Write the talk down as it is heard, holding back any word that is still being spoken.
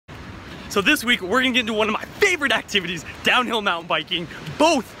So this week we're gonna get into one of my favorite activities, downhill mountain biking,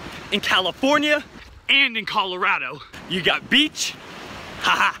 both in California and in Colorado. You got beach,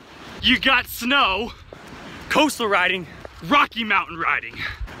 haha. You got snow, coastal riding, Rocky Mountain riding.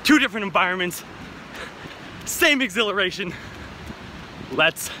 Two different environments, same exhilaration.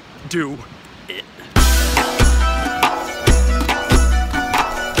 Let's do it.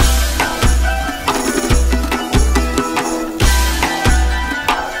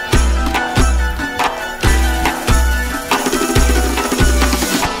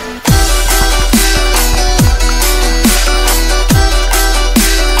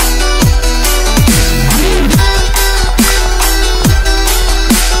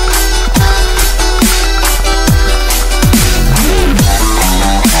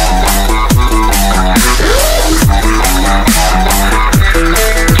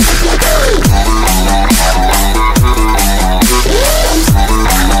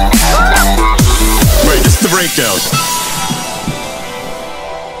 Breakdown.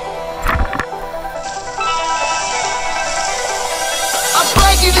 I'm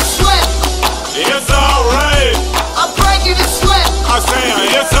breaking the sweat. It's alright. I'm breaking the sweat. I say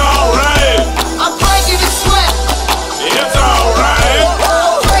it's alright. I'm breaking the sweat. It's alright.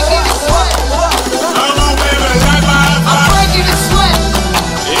 I'm breaking the sweat. Come on, baby, light my I'm fire. breaking the sweat.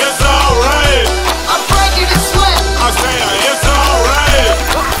 It's alright. I'm breaking the sweat. I say it's alright.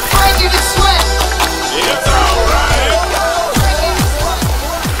 Breaking the sweat. It's alright.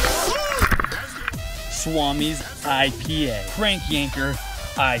 Swami's IPA. Crank Yanker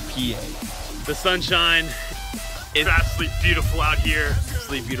IPA. The sunshine is absolutely beautiful out here.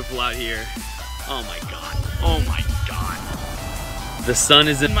 Absolutely beautiful out here. Oh my God, oh my God. The sun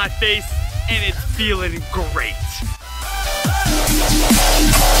is in my face and it's feeling great.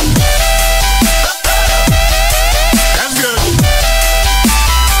 That's good.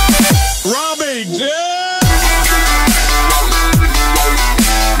 Robbie, yeah.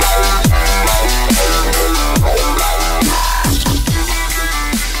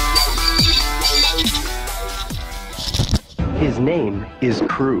 His name is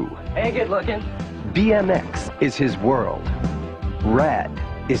Crew. Hey, good looking. BMX is his world. Rad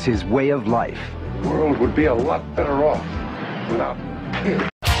is his way of life. The world would be a lot better off without him.